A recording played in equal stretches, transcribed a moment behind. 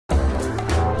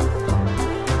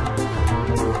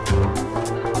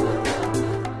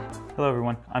Hello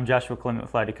everyone, I'm Joshua Clement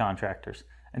with Lighty Contractors,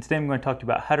 and today I'm going to talk to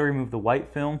you about how to remove the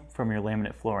white film from your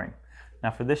laminate flooring.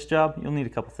 Now for this job, you'll need a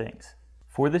couple things.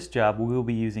 For this job, we will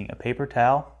be using a paper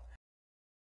towel.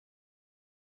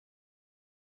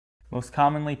 Most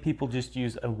commonly, people just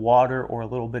use a water or a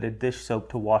little bit of dish soap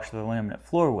to wash their laminate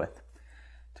floor with.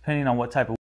 Depending on what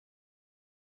type of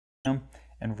film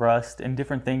and rust and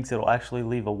different things, it'll actually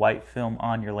leave a white film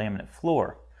on your laminate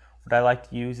floor. What I like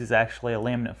to use is actually a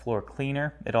laminate floor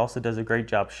cleaner. It also does a great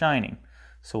job shining.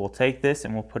 So we'll take this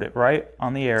and we'll put it right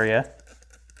on the area.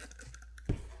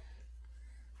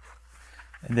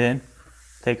 And then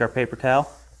take our paper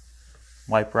towel,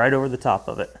 wipe right over the top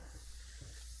of it.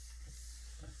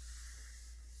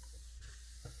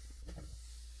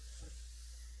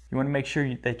 You want to make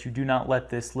sure that you do not let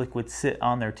this liquid sit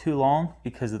on there too long,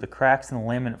 because of the cracks in the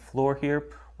laminate floor here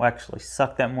will actually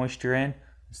suck that moisture in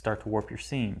and start to warp your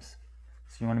seams.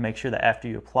 So you want to make sure that after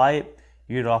you apply it,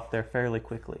 you get it off there fairly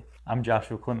quickly. I'm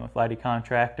Joshua Clement with Lighty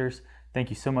Contractors. Thank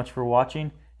you so much for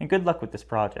watching, and good luck with this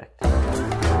project.